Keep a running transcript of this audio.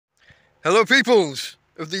Hello peoples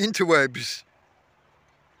of the interwebs.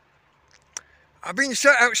 I've been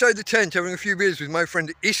sat outside the tent having a few beers with my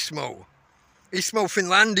friend Ismo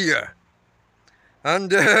Finlandia,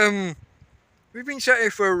 and we've been sat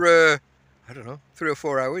here for I don't know, 3 or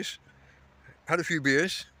 4 hours, had a few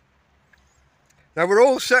beers. Now we're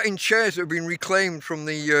all sat in chairs that have been reclaimed from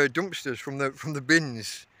the dumpsters, from the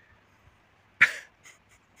bins.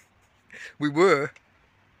 We were.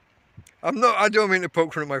 I don't mean to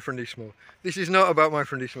poke fun at my friend Ismo. This is not about my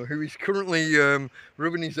friend Ismo, who is currently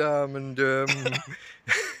rubbing his arm, and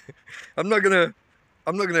I'm not gonna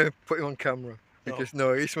put him on camera because no,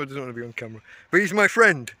 Ismo doesn't want to be on camera. But he's my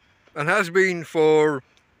friend and has been for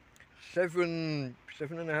seven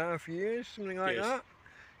and a half years, something like that.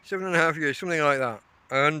 7.5 years, something like that.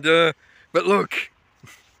 And but look,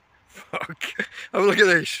 fuck, have a look at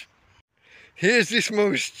this. Here's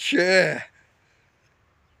Ismo's chair.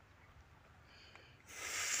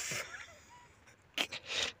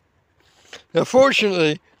 Now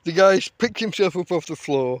fortunately, the guy's picked himself up off the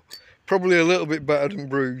floor, probably a little bit battered and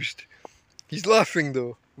bruised. He's laughing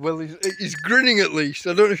though. Well, he's grinning at least.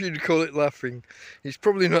 I don't know if you'd call it laughing. He's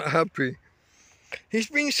probably not happy. He's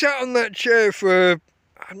been sat on that chair for,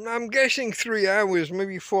 I'm guessing 3 hours,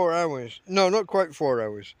 maybe 4 hours. No, not quite 4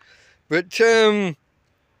 hours. But,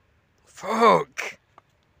 fuck.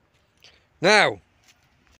 Now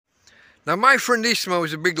my friend Ismo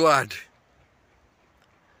is a big lad.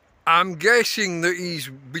 I'm guessing that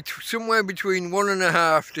he's somewhere between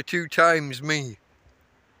 1.5 to 2 times me.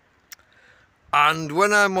 And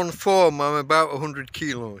when I'm on form, I'm about 100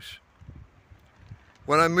 kilos.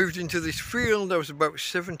 When I moved into this field, I was about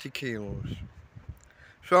 70 kilos.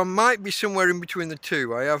 So I might be somewhere in between the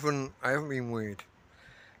two. I haven't been weighed.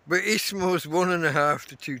 But Ismo's 1.5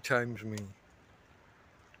 to 2 times me.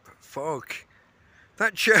 But fuck.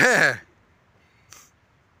 That chair.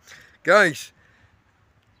 Guys.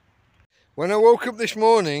 When I woke up this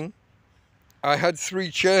morning, I had 3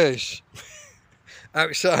 chairs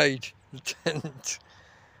outside the tent.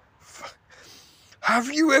 Have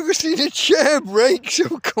you ever seen a chair break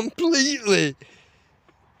so completely?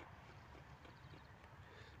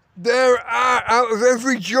 There are, out of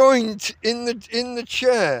every joint in the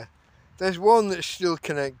chair, there's one that's still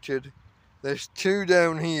connected. There's 2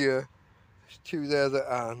 down here. There's 2 there that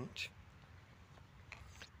aren't.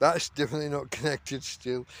 That's definitely not connected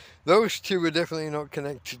still. Those 2 are definitely not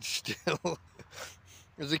connected still.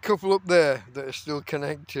 There's a couple up there that are still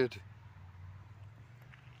connected.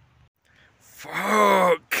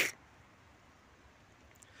 Fuck!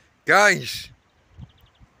 Guys,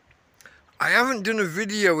 I haven't done a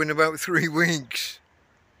video in about 3 weeks.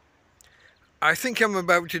 I think I'm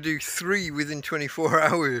about to do 3 within 24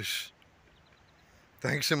 hours.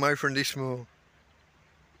 Thanks to my friend Ismo.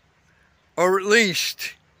 Or at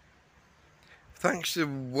least, thanks to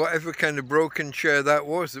whatever kind of broken chair that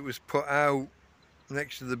was put out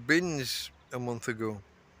next to the bins a month ago,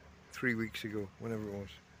 3 weeks ago, whenever it was.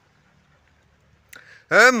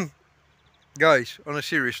 Guys, on a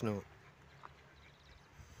serious note,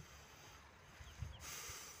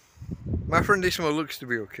 my friend Ismo looks to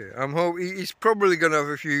be okay. He's probably going to have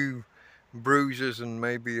a few bruises and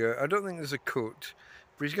maybe I don't think there's a cut,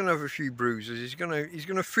 but he's going to have a few bruises. He's going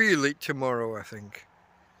to feel it tomorrow, I think.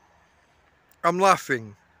 I'm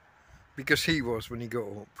laughing because he was when he got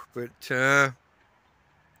up, but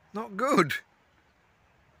not good.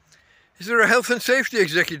 Is there a health and safety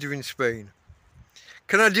executive in Spain?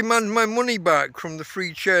 Can I demand my money back from the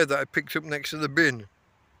free chair that I picked up next to the bin?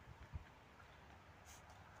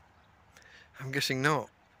 I'm guessing not.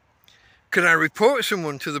 Can I report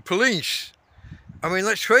someone to the police? I mean,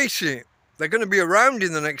 let's face it, they're going to be around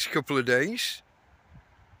in the next couple of days,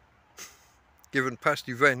 given past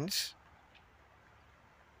events.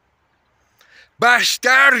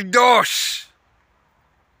 Bastardos!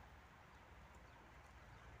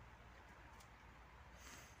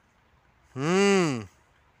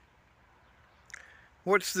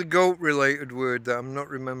 What's the goat-related word that I'm not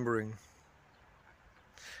remembering?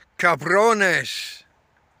 Cabrones.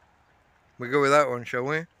 We go with that one, shall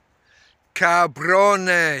we?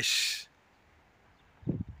 Cabrones.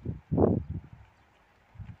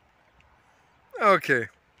 Okay.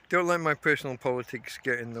 Don't let my personal politics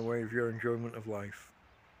get in the way of your enjoyment of life.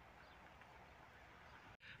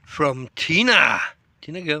 From Tina.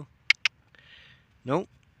 Tina, go. Nope.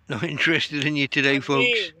 Not interested in you today, and folks.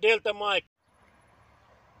 Me, Delta Mike.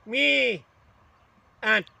 Me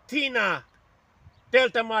and Tina.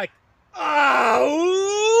 Delta Mike.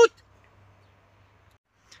 Out!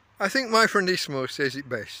 I think my friend Ismo says it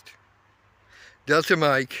best. Delta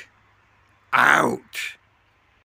Mike. Out!